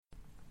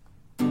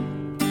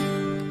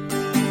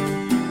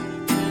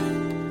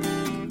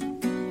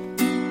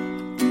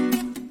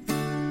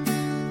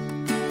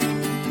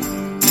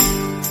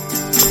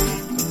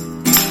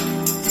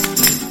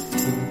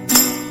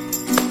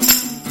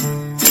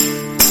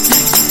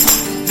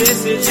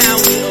This is how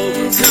we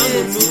overcome.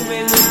 We're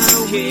moving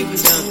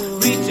with the kingdom,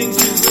 reaching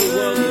to the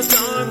world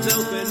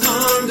with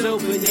arms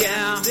open,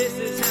 yeah. This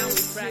is how we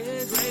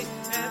practice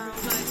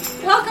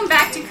grace. Welcome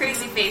back to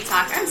Crazy Faith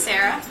Talk. I'm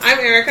Sarah. I'm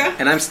Erica.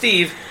 And I'm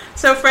Steve.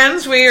 So,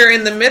 friends, we are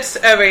in the midst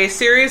of a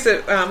series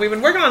that we've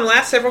been working on the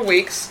last several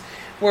weeks,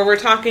 where we're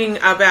talking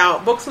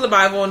about books of the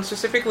Bible and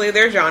specifically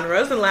their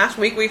genres. And last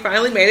week we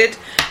finally made it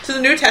to the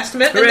New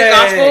Testament and the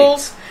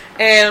Gospels,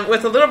 and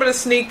with a little bit of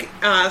sneak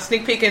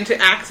peek into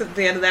Acts at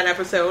the end of that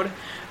episode.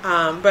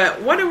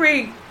 But where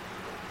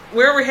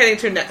are we heading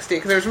to next, Steve?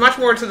 Because there's much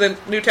more to the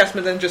New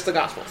Testament than just the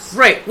Gospels.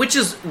 Right, which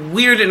is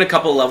weird in a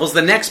couple of levels.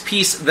 The next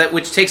piece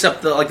which takes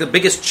up the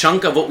biggest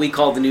chunk of what we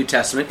call the New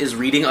Testament is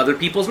reading other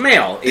people's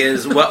mail,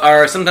 is what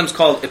are sometimes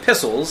called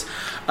epistles.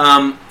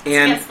 And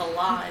against the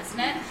law, isn't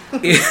it?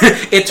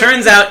 It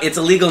turns out it's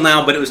illegal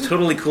now, but it was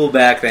totally cool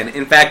back then.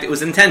 In fact, it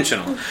was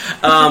intentional.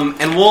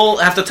 And we'll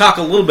have to talk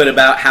a little bit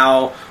about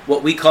how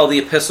what we call the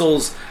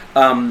epistles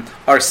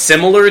are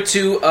similar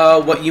to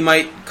what you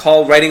might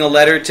call writing a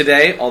letter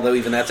today, although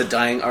even that's a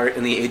dying art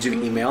in the age of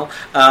email,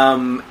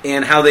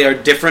 and how they are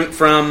different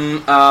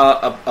from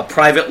a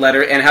private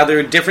letter, and how there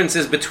are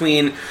differences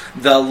between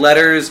the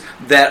letters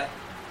that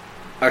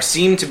are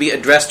seen to be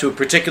addressed to a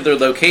particular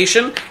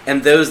location,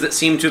 and those that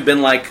seem to have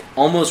been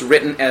almost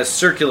written as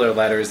circular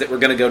letters that were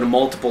going to go to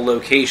multiple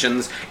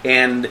locations,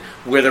 and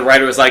where the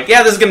writer was like,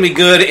 yeah, this is going to be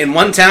good in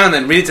one town, and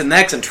then read it to the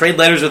next and trade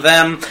letters with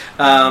them.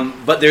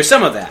 But there's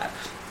some of that.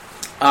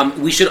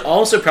 We should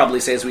also probably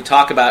say, as we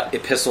talk about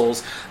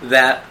epistles,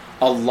 that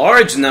a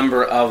large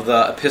number of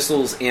the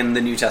epistles in the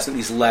New Testament,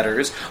 these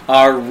letters,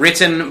 are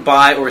written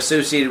by or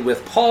associated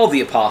with Paul the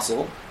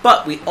Apostle,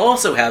 but we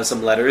also have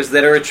some letters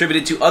that are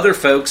attributed to other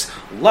folks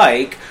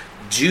like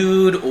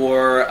Jude,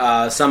 or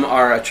some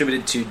are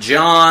attributed to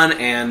John,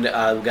 and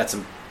we've got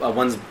some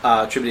one's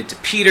attributed to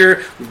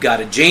Peter. We've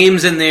got a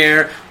James in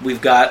there. We've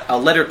got a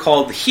letter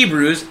called the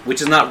Hebrews,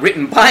 which is not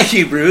written by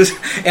Hebrews,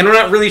 and we're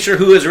not really sure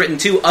who it was written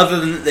to, other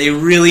than that they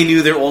really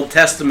knew their Old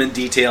Testament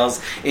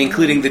details,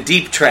 including the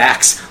deep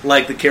tracks,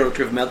 like the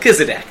character of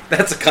Melchizedek.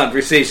 That's a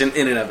conversation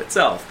in and of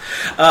itself.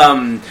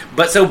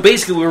 But so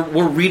basically,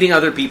 we're reading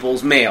other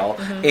people's mail,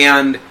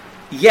 and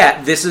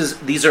yet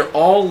these are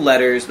all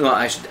letters. Well,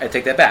 I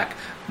take that back.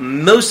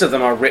 Most of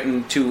them are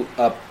written to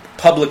a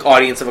public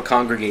audience of a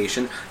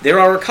congregation. There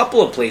are a couple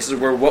of places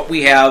where what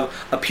we have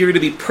appear to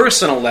be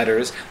personal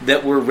letters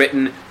that were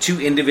written to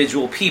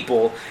individual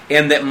people,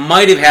 and that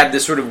might have had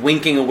this sort of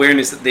winking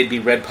awareness that they'd be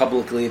read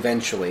publicly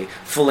eventually.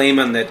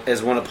 Philemon, that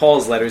as one of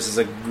Paul's letters, is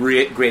a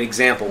great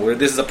example, where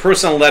this is a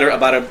personal letter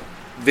about a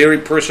very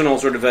personal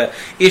sort of a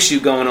issue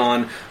going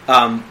on,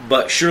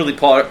 but surely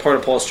part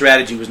of Paul's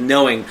strategy was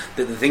knowing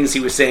that the things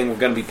he was saying were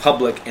going to be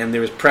public, and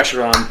there was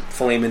pressure on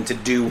Philemon to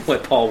do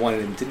what Paul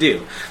wanted him to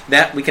do.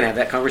 That we can have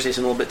that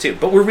conversation a little bit too.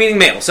 But we're reading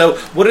mail. So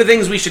what are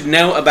things we should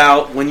know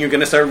about when you're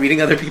going to start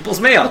reading other people's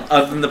mail,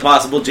 other than the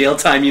possible jail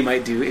time you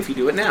might do if you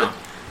do it now?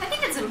 I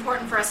think it's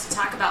important for us to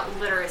talk about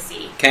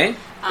literacy. Okay.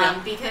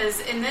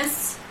 Because in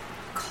this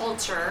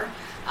culture,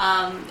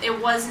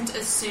 it wasn't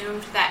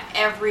assumed that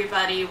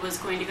everybody was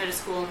going to go to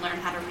school and learn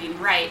how to read and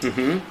write,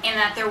 and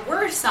that there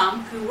were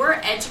some who were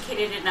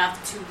educated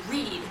enough to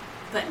read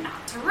but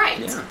not to write,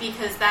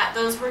 because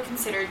those were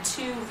considered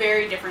two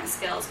very different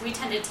skills. We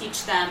tend to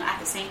teach them at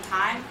the same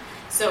time,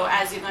 so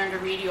as you learn to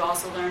read, you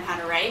also learn how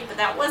to write, but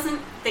that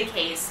wasn't the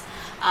case.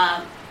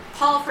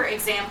 Paul, for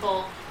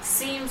example,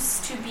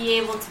 seems to be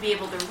able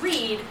to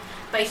read,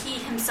 but he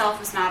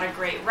himself is not a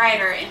great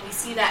writer, and we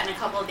see that in a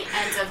couple of the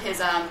ends of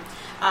his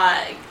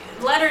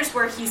letters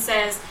where he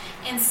says,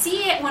 and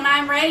see it when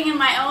I'm writing in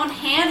my own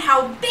hand,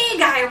 how big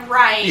I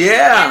write.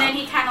 Yeah. And then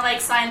he kind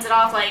of signs it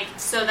off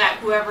so that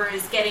whoever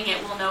is getting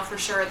it will know for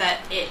sure that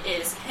it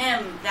is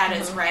him that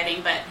is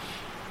writing. But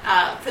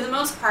for the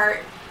most part,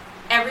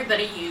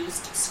 everybody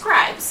used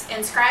scribes.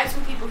 And scribes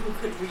were people who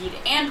could read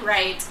and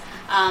write.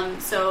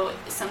 So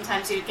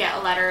sometimes you'd get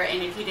a letter,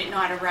 and if you didn't know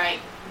how to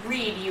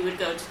read, you would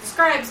go to the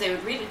scribes. They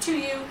would read it to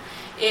you.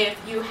 If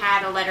you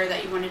had a letter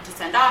that you wanted to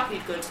send off,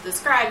 you'd go to the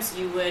scribes.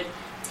 You would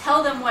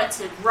tell them what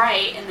to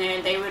write, and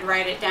then they would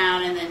write it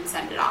down and then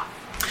send it off.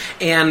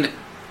 And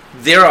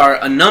there are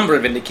a number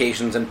of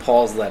indications in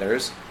Paul's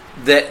letters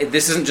that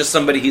this isn't just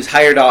somebody he's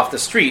hired off the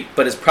street,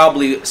 but is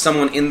probably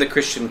someone in the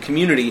Christian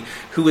community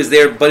who is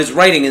there, but is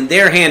writing in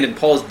their hand, and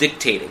Paul's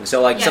dictating.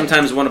 So,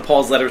 sometimes one of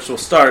Paul's letters will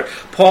start,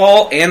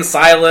 Paul and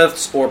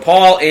Silas, or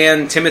Paul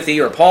and Timothy,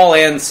 or Paul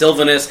and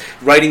Silvanus,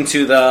 writing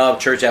to the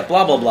church at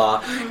blah, blah,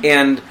 blah.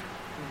 And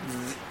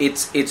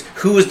it's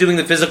who is doing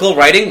the physical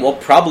writing? Well,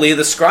 probably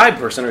the scribe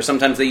person, or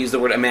sometimes they use the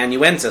word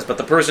amanuensis, but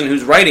the person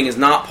who's writing is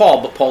not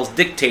Paul, but Paul's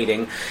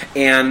dictating,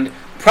 and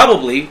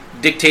probably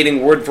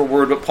dictating word for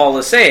word what Paul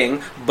is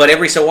saying, but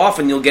every so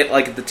often you'll get,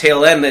 at the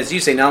tail end, as you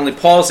say, not only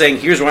Paul saying,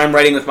 here's what I'm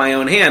writing with my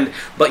own hand,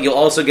 but you'll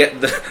also get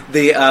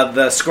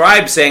the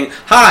scribe saying,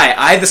 hi,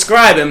 I the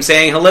scribe am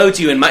saying hello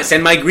to you, and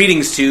send my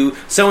greetings to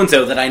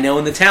so-and-so that I know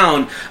in the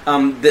town,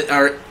 that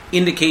are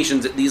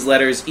indications that these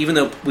letters, even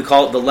though we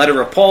call it the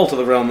letter of Paul to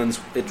the Romans,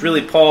 it's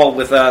really Paul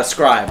with a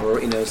scribe,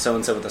 or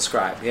so-and-so with a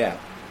scribe, yeah.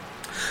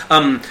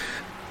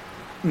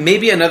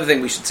 Maybe another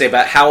thing we should say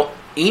about how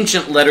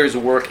ancient letters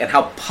work and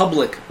how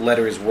public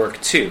letters work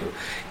too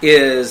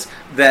is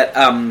that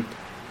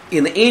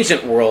in the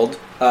ancient world,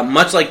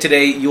 much like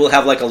today, you will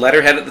have like a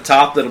letterhead at the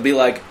top that'll be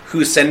like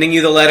who's sending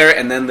you the letter,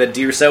 and then the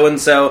dear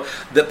so-and-so.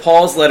 That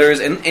Paul's letters,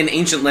 and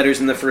ancient letters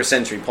in the first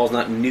century, Paul's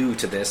not new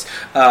to this,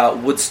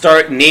 would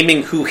start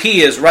naming who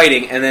he is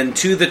writing, and then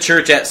to the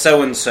church at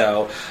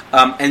so-and-so.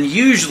 And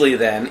usually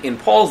then, in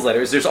Paul's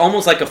letters, there's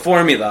almost like a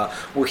formula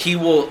where he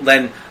will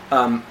then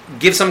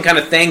give some kind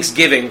of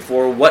thanksgiving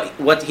for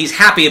what he's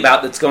happy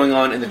about that's going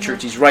on in the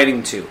church he's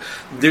writing to.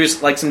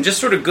 There's like some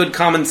just sort of good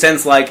common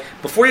sense, like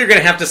before you're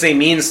going to have to say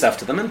mean stuff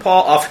to them, and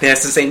Paul often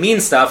has to say mean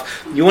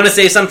stuff, you want to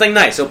say something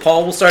nice. So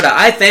Paul will start out,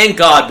 I thank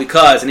God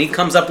because, and he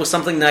comes up with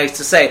something nice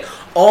to say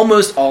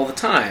almost all the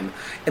time.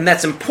 And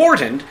that's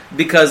important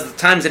because the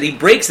times that he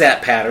breaks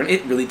that pattern,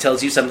 it really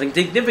tells you something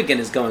significant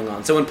is going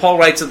on. So when Paul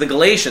writes to the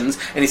Galatians,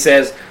 and he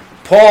says,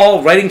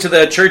 Paul, writing to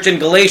the church in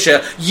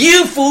Galatia,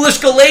 you foolish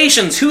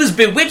Galatians, who has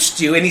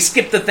bewitched you? And he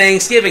skipped the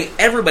Thanksgiving.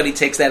 Everybody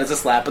takes that as a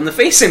slap in the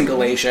face in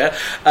Galatia.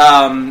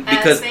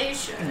 Because, as they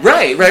should.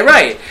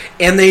 Right.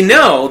 And they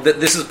know that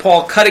this is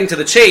Paul cutting to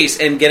the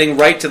chase and getting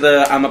right to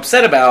the, I'm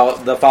upset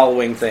about the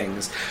following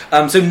things.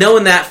 So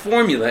knowing that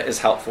formula is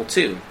helpful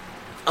too.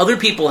 Other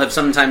people have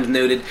sometimes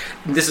noted,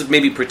 this is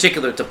maybe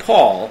particular to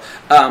Paul,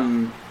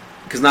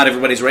 because not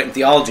everybody's writing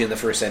theology in the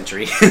first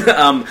century,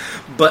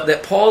 but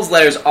that Paul's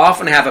letters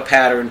often have a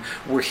pattern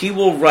where he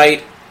will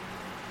write,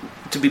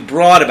 to be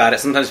broad about it,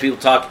 sometimes people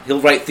talk,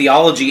 he'll write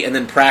theology and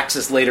then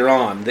praxis later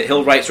on. That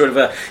he'll write sort of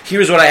a,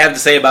 here's what I have to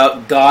say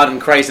about God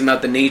and Christ and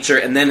about the nature,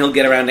 and then he'll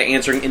get around to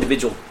answering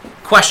individual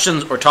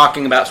questions or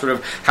talking about sort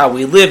of how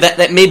we live.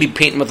 That may be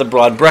painting with a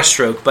broad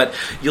brushstroke, but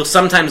you'll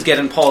sometimes get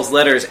in Paul's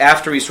letters,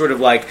 after he's sort of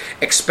like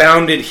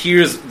expounded,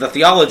 here's the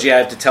theology I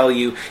have to tell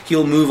you,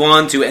 he'll move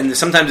on to, and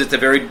sometimes it's a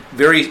very,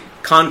 very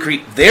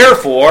concrete,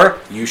 therefore,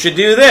 you should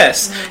do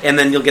this. Mm-hmm. And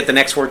then you'll get the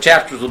next 4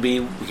 chapters will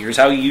be, here's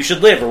how you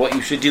should live, or what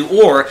you should do,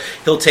 or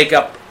he'll take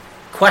up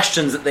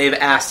questions that they've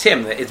asked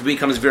him. It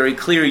becomes very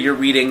clear you're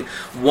reading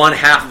one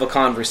half of a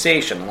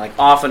conversation. Like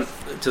often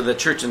to the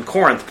church in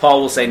Corinth,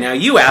 Paul will say, now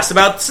you asked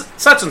about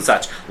such and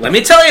such. Let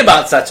me tell you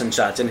about such and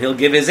such. And he'll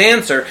give his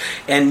answer,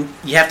 and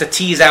you have to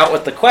tease out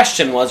what the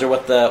question was or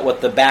what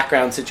the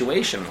background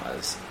situation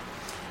was.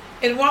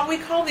 And what we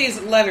call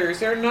these letters,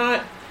 they're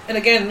not, and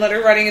again,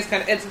 letter writing is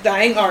kind of, it's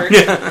dying art,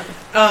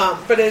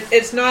 but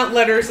it's not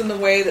letters in the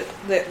way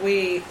that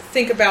we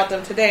think about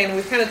them today, and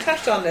we've kind of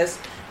touched on this.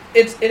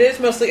 It is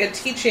mostly a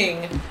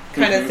teaching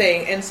kind of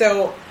thing, and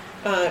so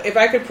if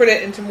I could put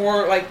it into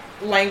more like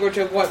language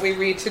of what we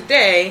read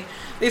today,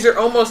 these are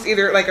almost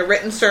either like a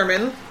written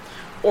sermon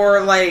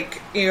or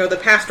like, the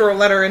pastoral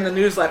letter in the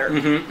newsletter.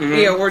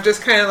 We're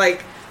just kind of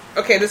like,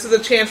 okay, this is a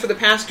chance for the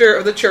pastor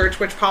of the church,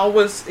 which Paul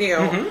was,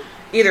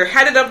 either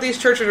headed up these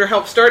churches or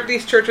helped start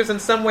these churches in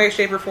some way,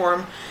 shape, or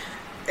form.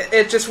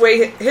 It's just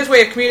his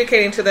way of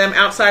communicating to them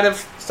outside of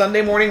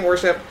Sunday morning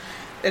worship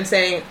and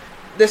saying,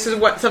 this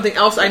is something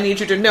else I need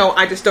you to know.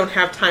 I just don't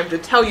have time to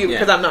tell you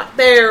because I'm not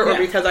there, or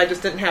because I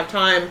just didn't have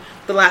time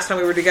the last time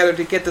we were together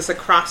to get this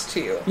across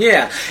to you.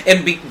 Yeah,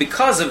 and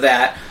because of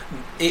that,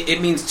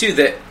 it means too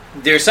that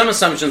there are some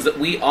assumptions that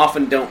we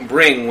often don't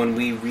bring when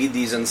we read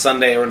these in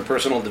Sunday or in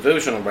personal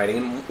devotional writing.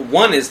 And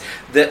one is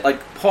that, like,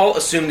 Paul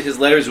assumed his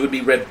letters would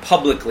be read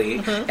publicly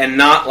and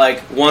not like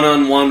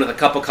one-on-one with a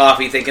cup of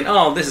coffee thinking,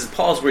 oh, this is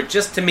Paul's word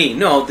just to me.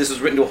 No, this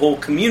was written to a whole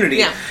community.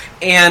 Yeah.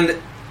 And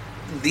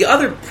the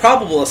other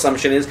probable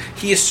assumption is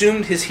he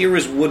assumed his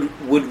hearers would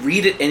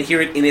read it and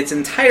hear it in its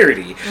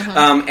entirety,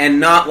 and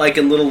not like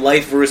in little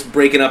life verse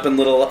breaking up in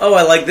little, oh,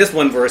 I like this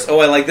one verse,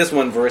 oh, I like this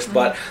one verse,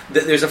 but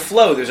there's a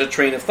flow, there's a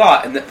train of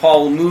thought, and that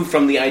Paul will move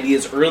from the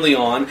ideas early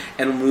on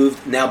and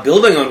move now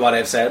building on what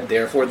I've said,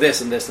 therefore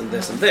this and this and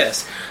this and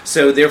this.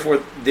 So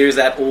therefore there's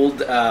that old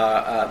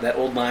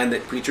line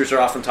that preachers are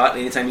often taught,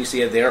 anytime you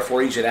see a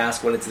therefore, you should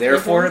ask what it's there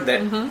for.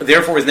 That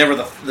therefore is never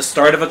the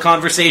start of a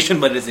conversation,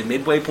 but is a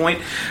midway point.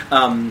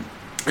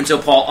 And so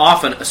Paul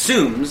often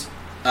assumes,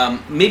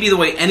 maybe the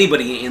way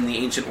anybody in the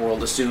ancient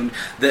world assumed,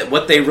 that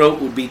what they wrote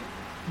would be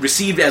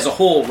received as a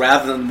whole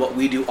rather than what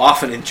we do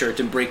often in church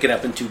and break it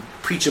up into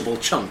preachable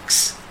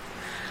chunks.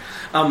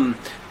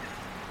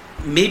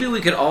 Maybe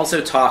we could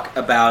also talk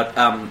about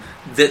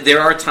that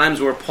there are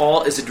times where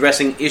Paul is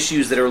addressing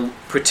issues that are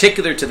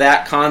particular to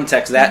that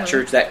context, that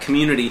church, that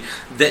community,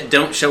 that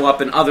don't show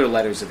up in other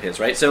letters of his,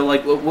 right? So,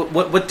 like,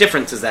 what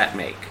difference does that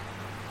make?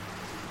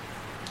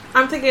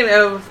 I'm thinking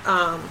of,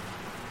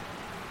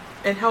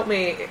 and help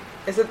me,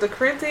 is it the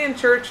Corinthian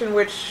church in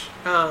which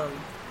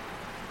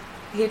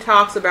he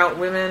talks about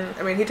women?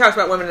 I mean, he talks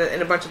about women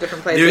in a bunch of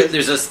different places.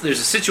 There's a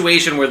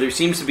situation where there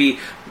seems to be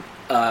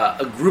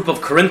a group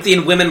of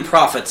Corinthian women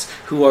prophets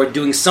who are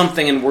doing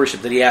something in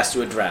worship that he has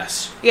to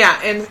address. Yeah,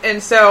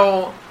 and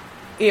so,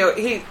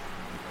 and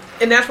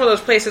that's one of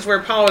those places where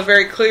Paul is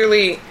very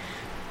clearly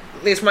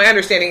at least my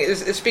understanding,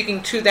 is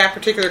speaking to that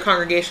particular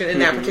congregation in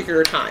that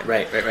particular time.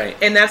 Right.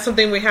 And that's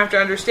something we have to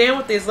understand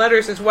with these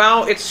letters as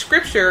well. It's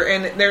scripture,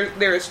 and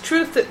there is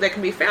truth that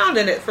can be found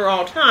in it for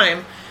all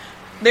time.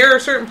 There are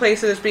certain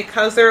places,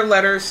 because there are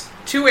letters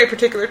to a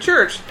particular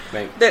church,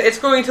 that it's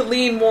going to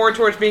lean more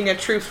towards being a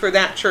truth for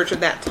that church at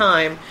that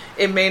time.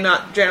 It may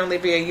not generally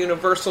be a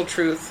universal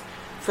truth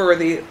for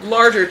the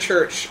larger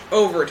church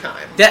over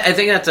time. I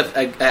think that's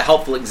a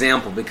helpful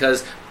example,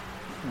 because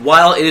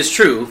while it is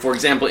true, for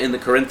example, in the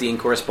Corinthian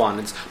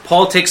correspondence,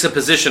 Paul takes a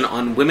position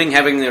on women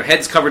having their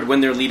heads covered when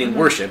they're leading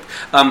worship.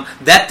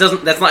 That's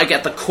not like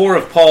at the core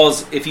of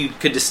Paul's. If you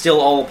could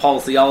distill all of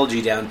Paul's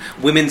theology down,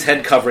 women's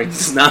head covering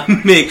is not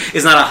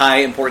a high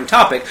important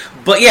topic.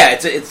 But yeah,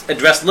 it's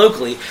addressed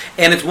locally,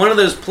 and it's one of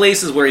those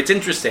places where it's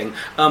interesting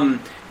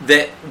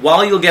that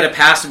while you'll get a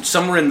passage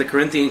somewhere in the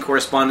Corinthian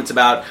correspondence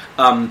about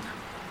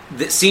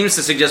that seems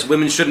to suggest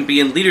women shouldn't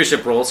be in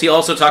leadership roles, he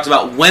also talks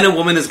about when a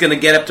woman is going to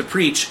get up to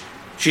preach,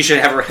 she should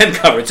have her head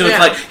covered. So it's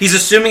like he's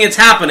assuming it's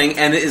happening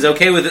and is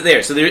okay with it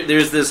there. So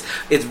there's this,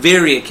 it's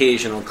very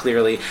occasional,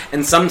 clearly,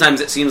 and sometimes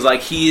it seems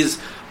like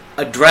he's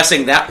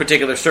addressing that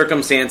particular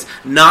circumstance,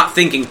 not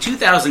thinking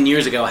 2,000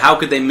 years ago, how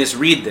could they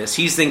misread this?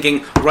 He's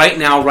thinking, right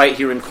now, right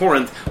here in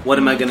Corinth, what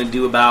am I going to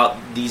do about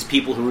these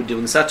people who are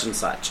doing such and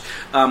such?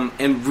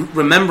 And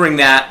remembering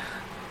that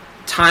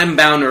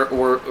time-bound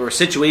or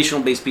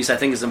situational-based piece, I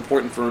think, is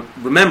important for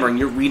remembering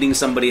you're reading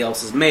somebody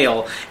else's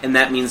mail, and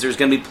that means there's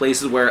going to be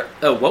places where,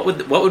 what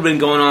would have been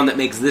going on that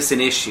makes this an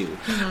issue?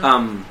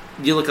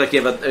 You look like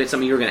you have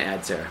something you were going to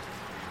add, Sarah.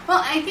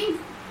 Well, I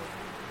think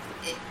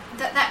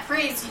that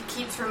phrase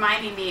keeps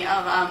reminding me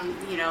of,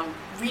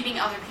 reading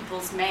other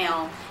people's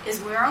mail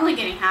is we're only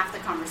getting half the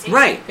conversation.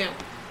 Right. Yeah.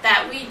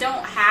 That we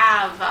don't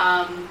have,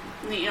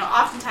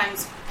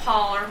 oftentimes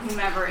Paul or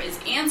whomever is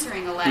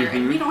answering a letter,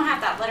 and we don't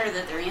have that letter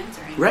that they're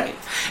answering. Right.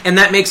 And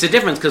that makes a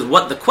difference, because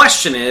what the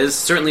question is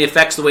certainly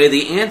affects the way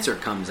the answer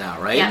comes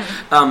out, right?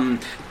 Yeah.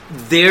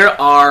 There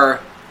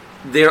are,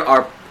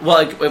 well,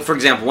 like, for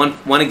example,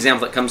 one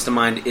example that comes to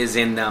mind is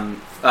in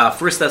 1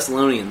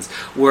 Thessalonians,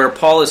 where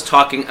Paul is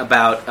talking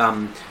about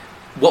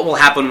what will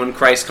happen when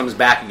Christ comes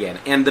back again.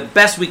 And the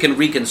best we can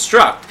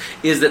reconstruct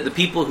is that the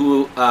people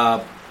who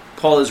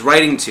Paul is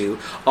writing to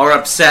are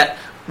upset.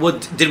 Well,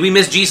 did we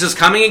miss Jesus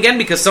coming again?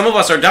 Because some of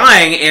us are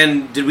dying,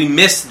 and did we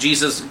miss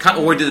Jesus?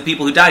 Or did the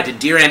people who died, did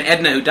dear Aunt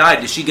Edna who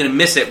died, is she going to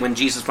miss it when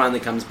Jesus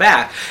finally comes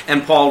back?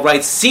 And Paul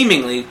writes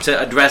seemingly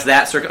to address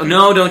that.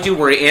 No, don't you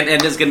worry. Aunt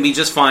Edna's going to be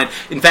just fine.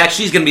 In fact,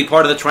 she's going to be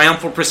part of the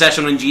triumphal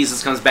procession when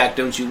Jesus comes back.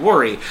 Don't you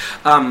worry.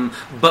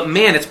 But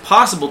man, it's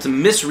possible to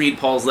misread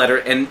Paul's letter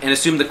and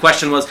assume the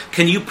question was,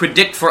 can you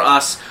predict for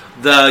us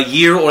the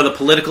year or the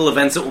political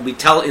events that will be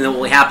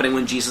happening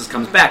when Jesus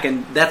comes back?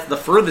 And that's the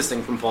furthest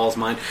thing from Paul's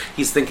mind.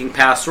 He's thinking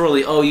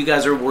pastorally, you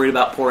guys are worried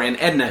about poor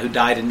Aunt Edna who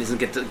died and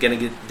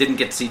didn't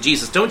get to see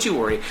Jesus. Don't you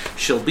worry,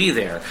 she'll be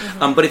there.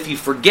 But if you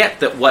forget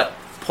that what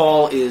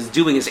Paul is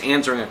doing is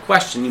answering a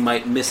question, you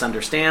might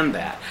misunderstand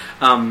that.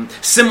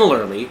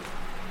 Similarly,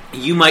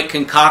 you might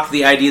concoct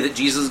the idea that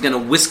Jesus is going to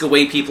whisk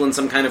away people in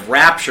some kind of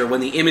rapture, when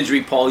the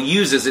imagery Paul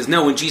uses is,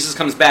 no, when Jesus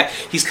comes back,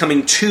 he's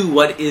coming to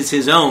what is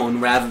his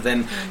own, rather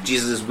than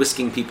Jesus is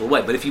whisking people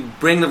away. But if you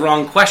bring the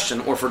wrong question,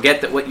 or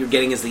forget that what you're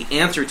getting is the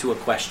answer to a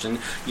question,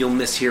 you'll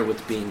mishear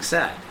what's being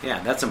said.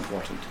 Yeah, that's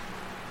important.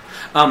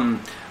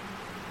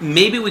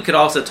 Maybe we could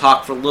also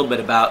talk for a little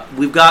bit about,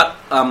 we've got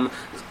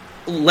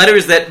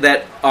letters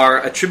that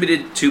are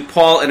attributed to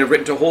Paul and are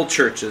written to whole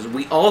churches.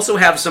 We also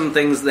have some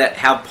things that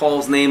have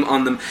Paul's name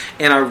on them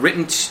and are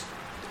written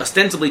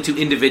ostensibly to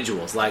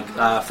individuals, like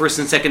 1st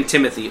and 2nd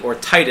Timothy, or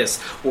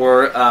Titus,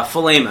 or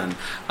Philemon.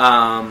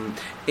 And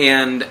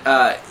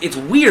it's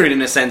weird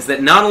in a sense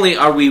that not only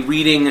are we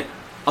reading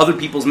other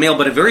people's mail,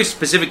 but a very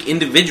specific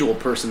individual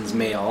person's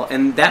mail,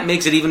 and that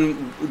makes it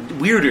even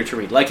weirder to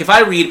read. Like, if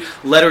I read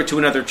letter to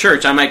another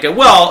church, I might go,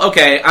 well,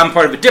 okay, I'm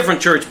part of a different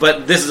church,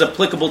 but this is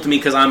applicable to me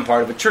because I'm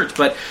part of a church.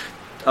 But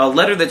a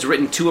letter that's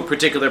written to a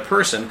particular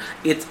person,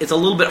 it's a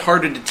little bit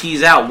harder to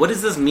tease out. What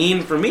does this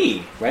mean for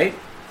me, right?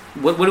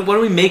 What do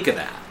we make of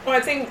that? Well,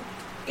 I think,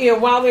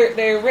 while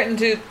they're written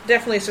to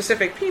definitely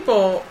specific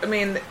people, I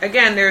mean,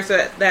 again, there's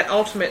that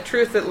ultimate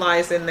truth that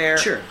lies in there.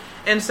 Sure.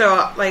 And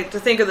so, like, to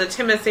think of the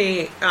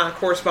Timothy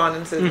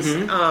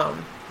correspondences,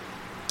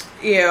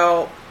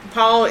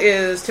 Paul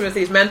is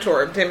Timothy's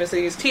mentor,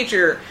 Timothy's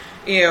teacher,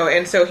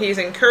 and so he's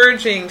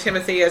encouraging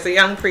Timothy as a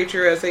young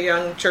preacher, as a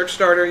young church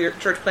starter, your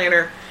church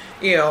planner,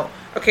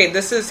 okay,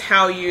 this is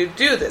how you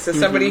do this. As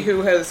somebody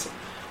who has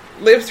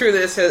lived through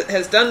this,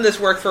 has done this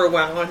work for a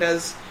while, and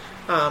has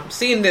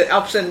seen the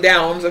ups and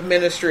downs of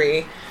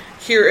ministry,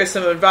 here is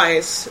some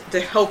advice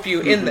to help you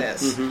in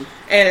this. And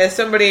as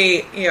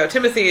somebody,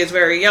 Timothy is a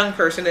very young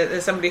person, and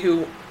as somebody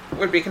who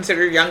would be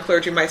considered young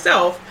clergy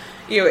myself,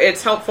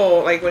 it's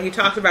helpful, like when he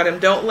talks about him,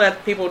 don't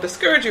let people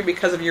discourage you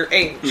because of your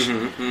age.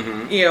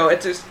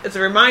 It's a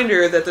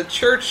reminder that the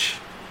church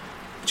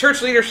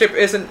leadership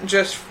isn't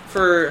just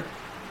for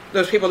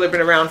those people that have been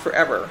around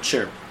forever.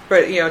 Sure.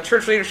 But,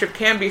 church leadership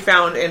can be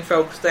found in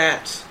folks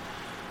that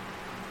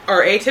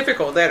are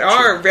atypical, that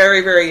are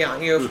very, very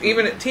young. You have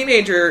even a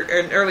teenager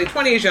and early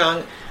 20s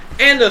young,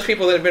 and those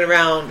people that have been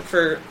around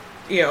for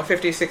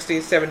 50,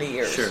 60, 70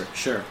 years.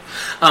 Sure.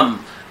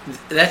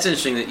 That's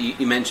interesting that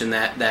you mentioned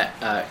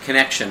that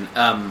connection.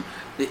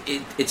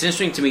 It's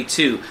interesting to me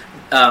too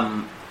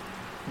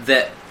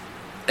that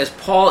as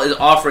Paul is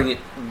offering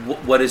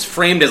what is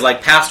framed as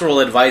like pastoral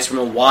advice from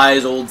a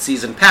wise old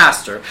seasoned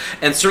pastor,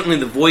 and certainly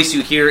the voice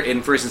you hear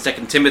in 1st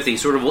and 2nd Timothy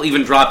sort of will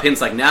even drop hints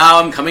like, now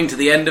I'm coming to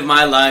the end of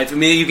my life. I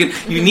mean,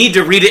 you need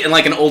to read it in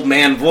like an old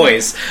man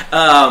voice,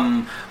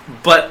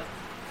 but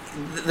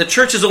the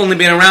church has only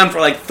been around for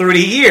like 30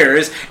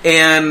 years,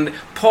 and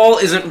Paul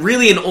isn't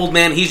really an old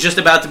man. He's just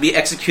about to be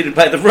executed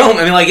by the Rome.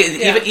 I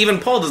mean, even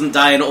Paul doesn't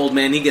die an old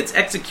man. He gets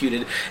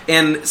executed.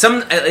 And it's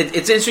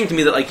interesting to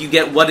me that like you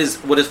get what is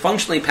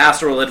functionally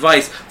pastoral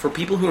advice for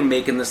people who are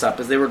making this up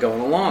as they were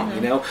going along.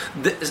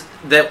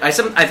 That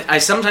I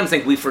sometimes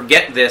think we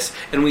forget this,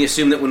 and we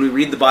assume that when we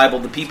read the Bible,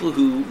 the people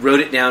who wrote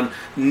it down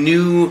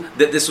knew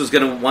that this was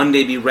going to one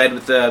day be read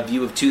with the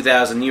view of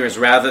 2,000 years,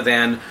 rather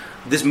than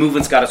this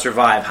movement's got to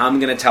survive. How am I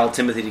going to tell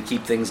Timothy to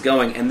keep things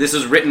going? And this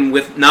is written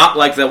with not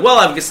like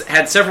I've just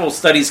had several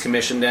studies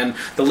commissioned and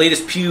the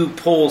latest Pew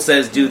poll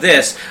says do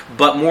this,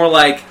 but more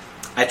like,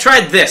 I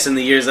tried this in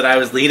the years that I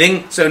was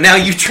leading, so now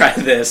you try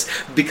this,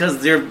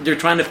 because they're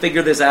trying to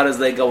figure this out as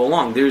they go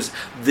along.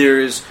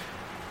 There's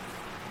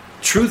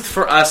truth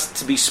for us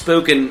to be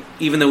spoken,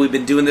 even though we've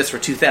been doing this for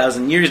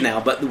 2,000 years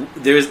now. But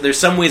there's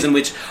some ways in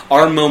which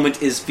our moment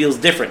feels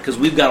different, because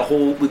we've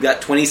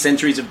got 20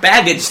 centuries of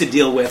baggage to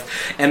deal with,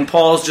 and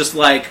Paul's just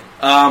like,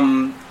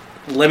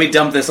 let me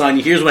dump this on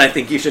you. Here's what I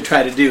think you should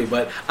try to do.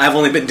 But I've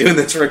only been doing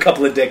this for a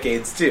couple of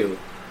decades too.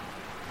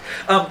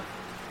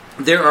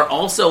 There are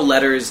also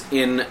letters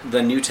in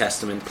the New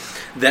Testament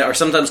that are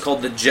sometimes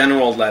called the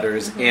general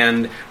letters,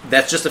 and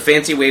that's just a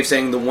fancy way of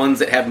saying the ones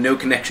that have no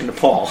connection to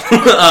Paul.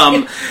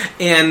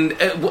 And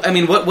I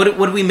mean, what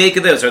do we make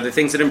of those? Are there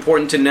things that are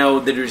important to know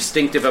that are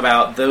distinctive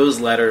about those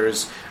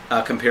letters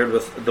compared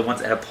with the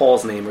ones that have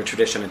Paul's name or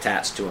tradition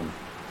attached to them?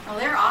 Well,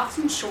 they're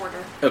often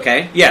shorter.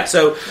 Okay, yeah.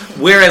 So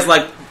whereas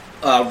like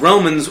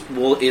Romans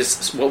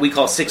is what we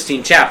call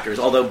 16 chapters,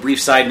 although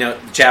brief side note,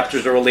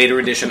 chapters are a later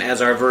addition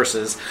as are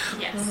verses.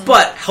 Yes.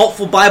 But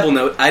helpful Bible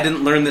note, I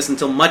didn't learn this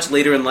until much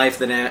later in life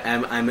than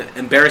I'm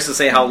embarrassed to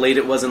say how late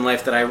it was in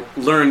life that I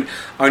learned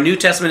our New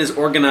Testament is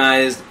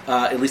organized,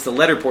 at least the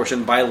letter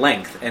portion, by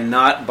length and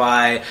not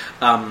by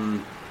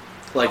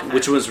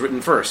which was written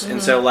first.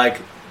 And so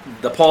like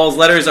the Paul's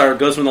letters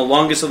goes from the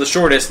longest to the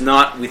shortest,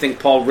 not we think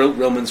Paul wrote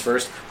Romans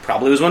first.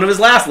 Probably was one of his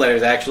last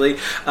letters, actually,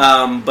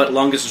 but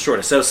longest to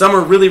shortest. So some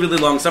are really, really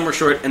long, some are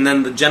short, and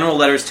then the general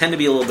letters tend to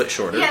be a little bit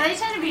shorter. Yeah, they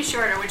tend to be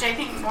shorter, which I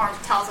think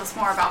tells us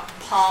more about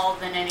Paul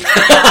than anything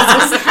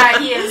else.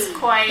 He is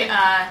quite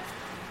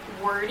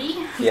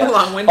wordy. Yeah.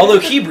 Although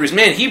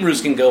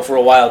Hebrews can go for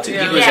a while, too.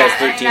 Yeah. Hebrews has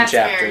 13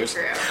 chapters.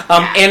 Very true.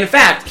 And in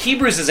fact,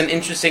 Hebrews is an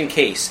interesting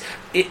case.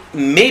 It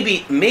may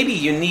be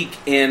unique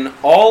in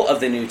all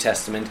of the New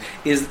Testament,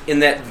 is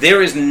in that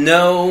there is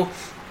no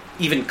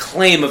even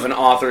claim of an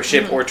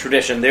authorship or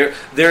tradition. There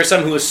are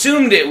some who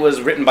assumed it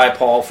was written by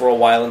Paul for a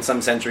while in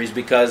some centuries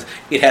because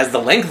it has the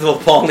length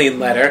of a Pauline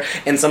letter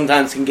and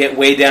sometimes can get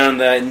way down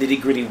the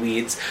nitty-gritty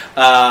weeds.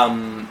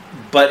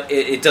 But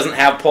it doesn't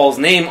have Paul's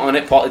name on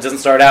it. It doesn't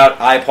start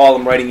out, I, Paul,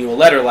 am writing you a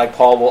letter, like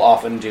Paul will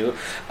often do.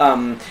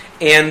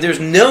 And there's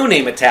no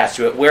name attached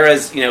to it,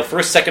 whereas, 1st,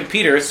 2nd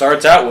Peter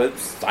starts out with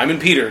Simon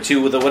Peter, to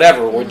with a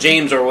whatever, or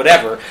James or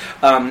whatever.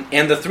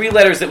 And the three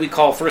letters that we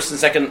call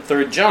 1st and 2nd,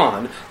 3rd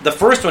John, the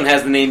first one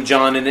has the name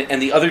John in it,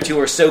 and the other two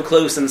are so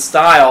close in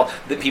style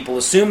that people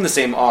assume the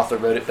same author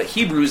wrote it. But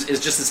Hebrews is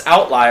just this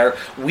outlier.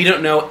 We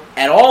don't know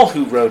at all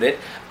who wrote it.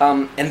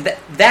 And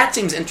that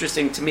seems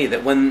interesting to me,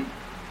 that when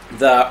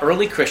the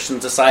early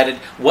Christians decided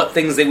what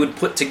things they would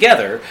put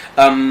together,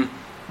 that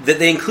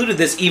they included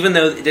this even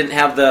though it didn't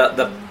have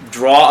the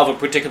draw of a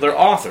particular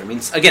author. I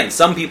mean, again,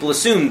 some people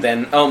assumed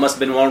then, it must have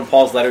been one of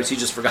Paul's letters, he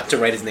just forgot to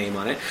write his name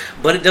on it.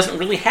 But it doesn't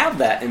really have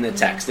that in the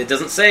text. It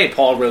doesn't say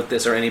Paul wrote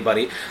this or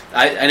anybody.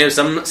 I know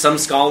some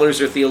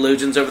scholars or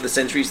theologians over the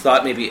centuries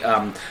thought maybe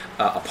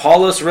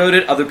Apollos wrote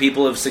it. Other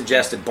people have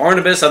suggested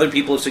Barnabas. Other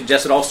people have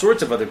suggested all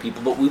sorts of other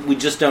people, but we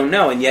just don't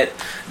know. And yet,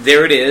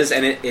 there it is,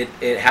 and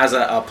it has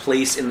a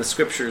place in the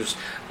Scriptures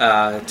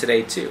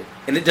today, too.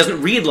 And it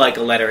doesn't read like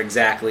a letter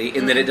exactly,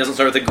 in that it doesn't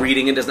start with a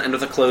greeting, it doesn't end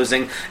with a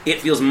closing. It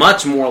feels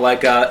much more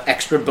like a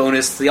extra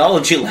bonus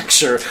theology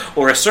lecture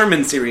or a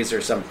sermon series or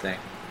something.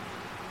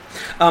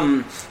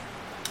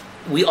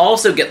 We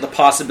also get the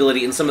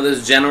possibility in some of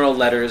those general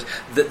letters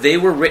that they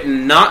were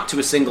written not to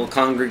a single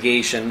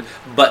congregation,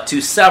 but to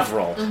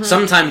several.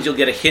 Sometimes you'll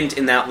get a hint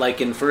in that, like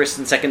in 1st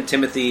and 2nd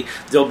Timothy,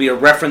 there'll be a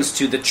reference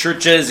to the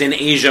churches in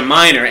Asia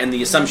Minor, and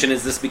the assumption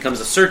is this becomes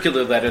a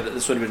circular letter, that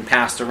this would have been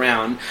passed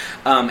around,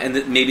 and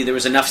that maybe there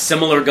was enough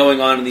similar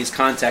going on in these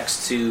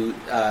contexts to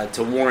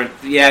warrant,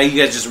 you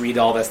guys just read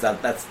all this,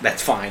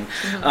 that's fine.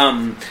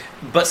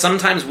 but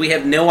sometimes we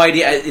have no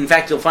idea. In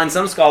fact, you'll find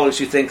some scholars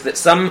who think that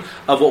some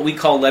of what we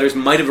call letters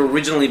might have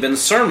originally been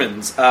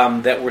sermons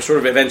that were sort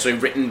of eventually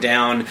written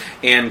down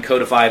and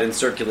codified and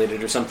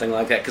circulated or something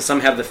like that, because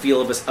some have the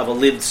feel of a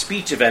lived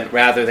speech event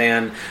rather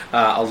than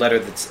a letter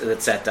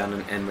that's sat down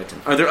and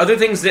written. Are there other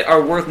things that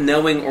are worth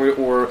knowing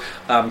or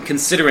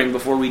considering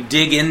before we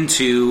dig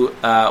into,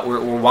 or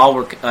while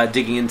we're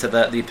digging into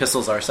the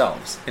epistles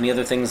ourselves? Any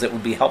other things that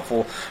would be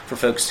helpful for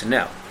folks to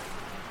know?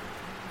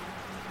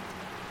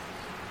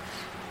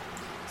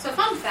 So,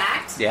 fun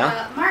fact,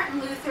 Yeah.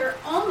 Martin Luther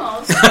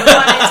almost wanted to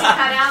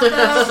cut out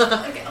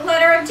the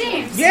letter of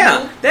James.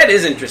 Yeah, that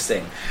is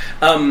interesting.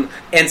 And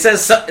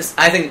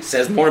I think it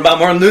says more about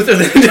Martin Luther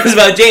than it does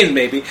about James,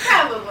 maybe.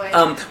 Probably.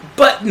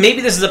 But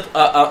maybe this is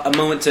a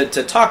moment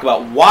to talk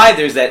about why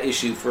there's that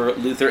issue for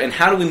Luther, and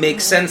how do we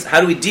make sense, how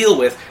do we deal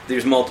with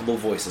there's multiple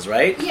voices,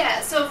 right?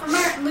 Yeah, so for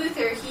Martin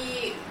Luther,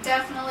 he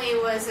definitely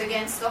was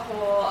against the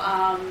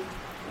whole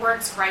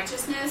works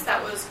righteousness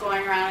that was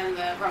going around in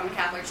the Roman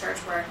Catholic Church,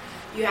 where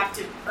you have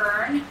to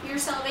earn your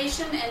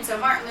salvation. And so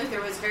Martin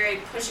Luther was very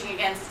pushing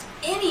against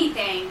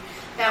anything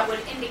that would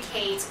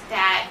indicate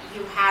that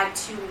you had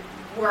to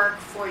work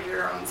for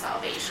your own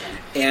salvation.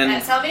 And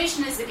that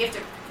salvation is a gift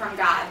from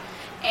God.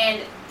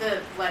 And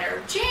the letter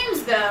of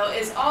James, though,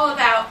 is all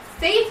about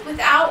faith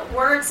without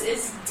works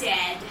is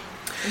dead.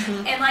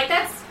 Mm-hmm. And,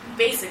 that's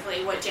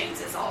basically what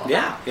James is all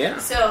about. Yeah.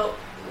 So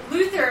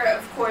Luther,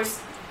 of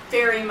course,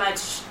 very much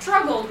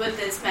struggled with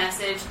this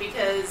message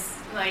because,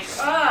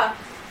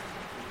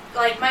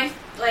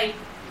 you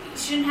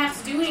shouldn't have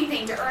to do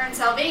anything to earn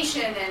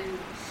salvation,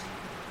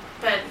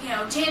 but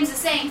James is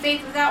saying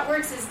faith without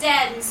works is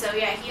dead, and so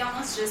he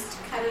almost just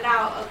cut it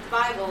out of the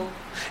Bible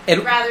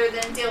rather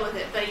than deal with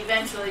it. But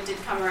eventually did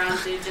come around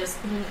to just,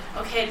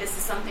 okay, this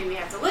is something we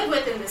have to live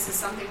with, and this is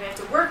something we have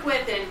to work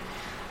with, and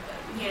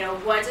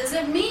what does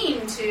it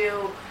mean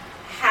to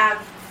have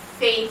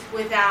faith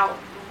without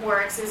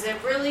works? Is it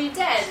really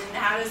dead? And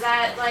how does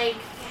that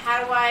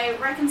how do I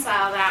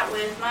reconcile that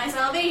with my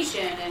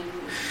salvation? And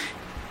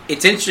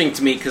it's interesting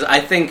to me because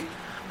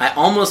I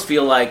almost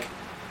feel like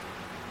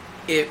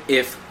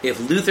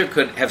if Luther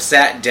could have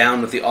sat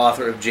down with the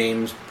author of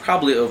James,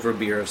 probably over a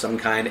beer of some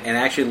kind, and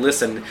actually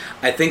listened,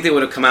 I think they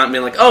would have come out and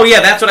been like, oh yeah,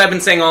 that's what I've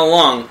been saying all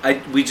along.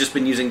 We've just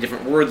been using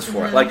different words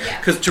for it.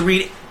 Because to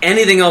read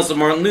anything else of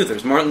Martin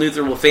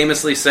Luther will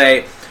famously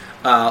say,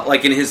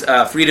 in his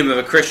Freedom of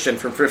a Christian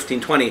from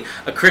 1520,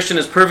 a Christian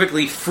is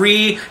perfectly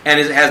free and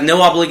has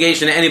no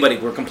obligation to anybody.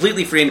 We're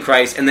completely free in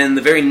Christ. And then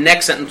the very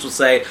next sentence will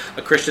say,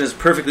 a Christian is a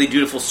perfectly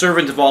dutiful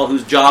servant of all,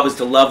 whose job is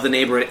to love the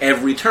neighbor at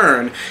every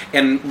turn.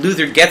 And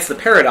Luther gets the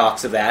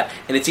paradox of that,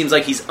 and it seems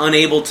like he's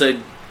unable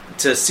to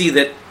see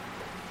that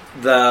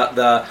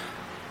the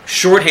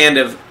shorthand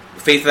of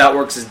faith without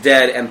works is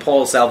dead, and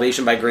Paul's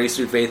salvation by grace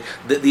through faith,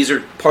 that these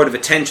are part of a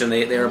tension.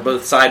 They are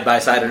both side by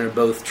side and are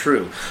both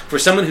true. For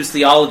someone whose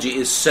theology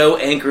is so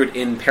anchored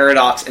in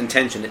paradox and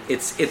tension,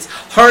 it's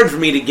hard for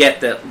me to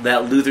get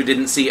that Luther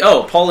didn't see,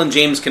 Paul and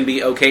James can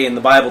be okay in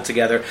the Bible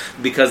together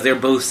because they're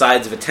both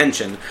sides of a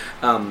tension.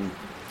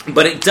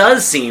 But it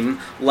does seem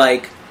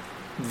like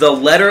the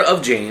letter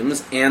of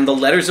James and the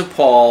letters of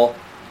Paul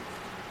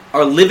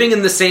are living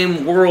in the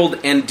same world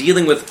and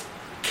dealing with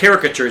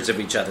caricatures of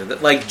each other.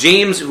 That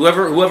James,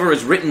 whoever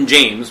has written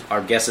James,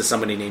 our guess is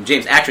somebody named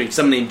James. Actually,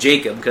 someone named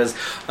Jacob, because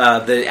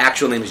the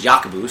actual name is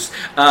Jacobus.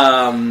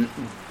 Fun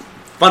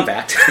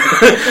fact.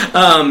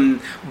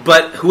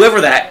 But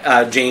whoever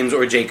that James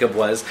or Jacob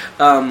was,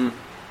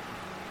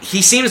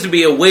 he seems to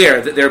be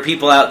aware that there are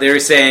people out there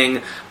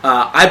saying,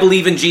 I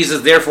believe in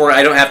Jesus, therefore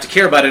I don't have to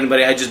care about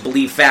anybody, I just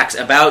believe facts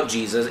about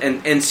Jesus,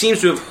 and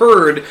seems to have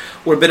heard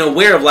or been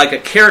aware of a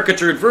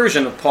caricatured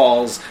version of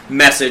Paul's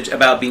message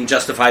about being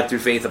justified through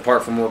faith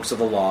apart from works of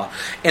the law.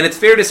 And it's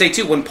fair to say,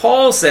 too, when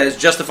Paul says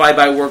justified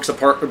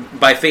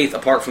by faith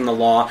apart from the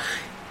law,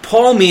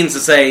 Paul means to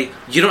say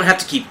you don't have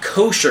to keep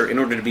kosher in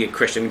order to be a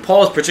Christian.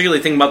 Paul is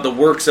particularly thinking about the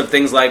works of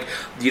things like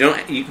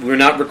we're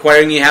not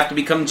requiring you have to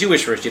become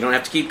Jewish first. You don't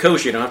have to keep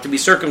kosher. You don't have to be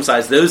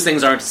circumcised. Those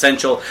things aren't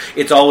essential.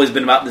 It's always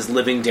been about this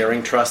living,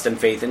 daring trust and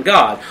faith in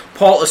God.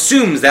 Paul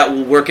assumes that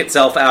will work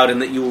itself out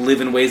and that you will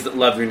live in ways that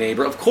love your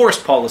neighbor. Of course,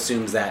 Paul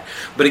assumes that.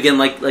 But again,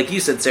 like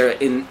you said, Sarah,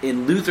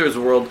 in Luther's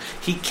world,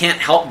 he can't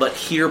help but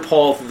hear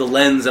Paul through the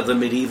lens of the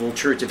medieval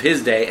church of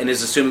his day, and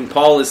is assuming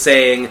Paul is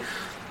saying,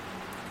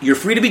 you're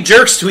free to be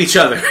jerks to each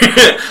other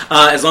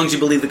as long as you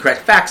believe the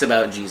correct facts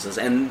about Jesus.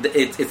 And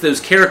it's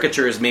those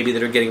caricatures maybe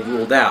that are getting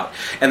ruled out.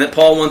 And that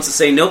Paul wants to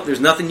say, nope,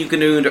 there's nothing you can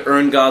do to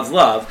earn God's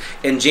love.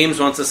 And James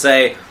wants to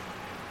say,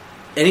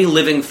 any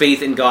living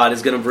faith in God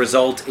is going to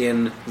result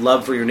in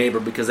love for your neighbor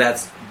because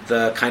that's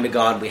the kind of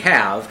God we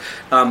have.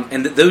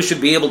 And that those should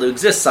be able to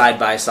exist side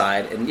by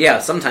side. And yeah,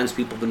 sometimes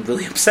people have been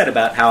really upset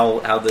about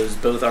how those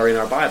both are in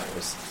our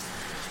Bibles.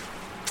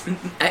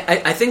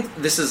 I think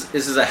this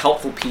is a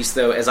helpful piece,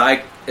 though, as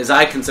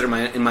I consider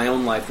in my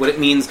own life, what it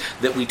means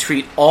that we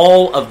treat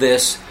all of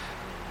this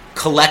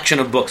collection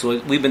of books,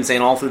 we've been saying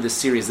all through this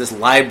series, this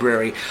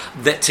library,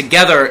 that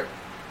together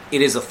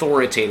it is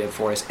authoritative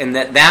for us, and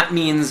that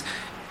means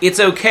it's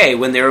okay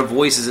when there are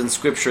voices in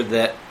Scripture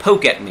that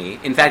poke at me.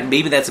 In fact,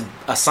 maybe that's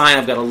a sign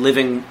I've got a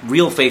living,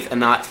 real faith and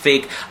not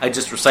fake, I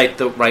just recite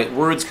the right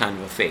words kind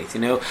of a faith,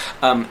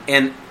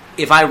 And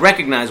if I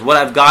recognize what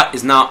I've got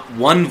is not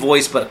one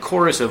voice but a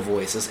chorus of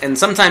voices, and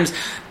sometimes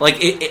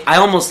I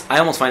almost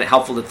find it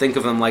helpful to think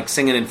of them like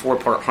singing in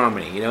 4-part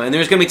harmony, And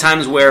there's going to be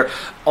times where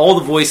all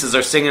the voices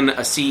are singing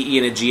a C, E,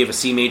 and a G of a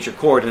C major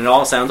chord, and it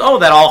all sounds,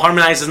 that all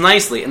harmonizes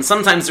nicely. And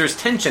sometimes there's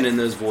tension in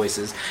those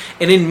voices.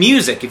 And in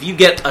music, if you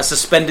get a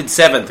suspended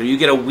seventh or you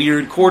get a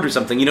weird chord or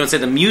something, you don't say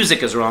the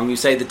music is wrong. You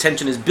say the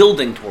tension is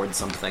building towards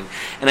something.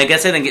 And I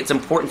think it's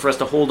important for us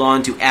to hold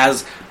on to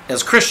as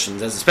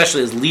Christians,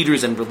 especially as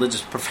leaders and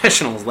religious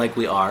professionals like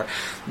we are,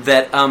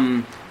 that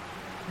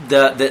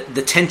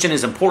the tension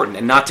is important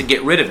and not to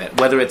get rid of it,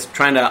 whether it's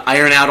trying to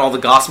iron out all the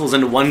Gospels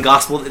into one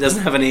Gospel that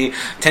doesn't have any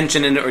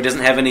tension in it or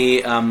doesn't have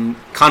any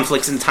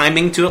conflicts in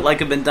timing to it like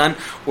have been done,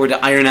 or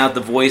to iron out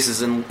the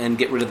voices and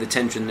get rid of the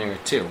tension there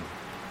too.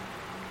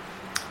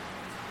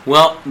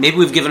 Well, maybe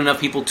we've given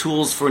enough people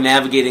tools for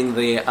navigating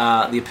the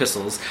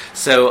epistles.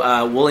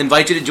 So we'll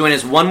invite you to join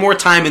us one more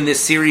time in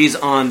this series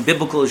on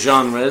biblical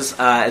genres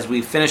as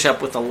we finish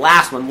up with the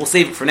last one. We'll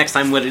save it for next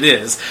time what it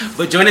is.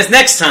 But join us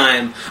next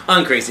time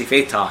on Crazy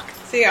Faith Talk.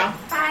 See ya.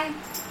 Bye.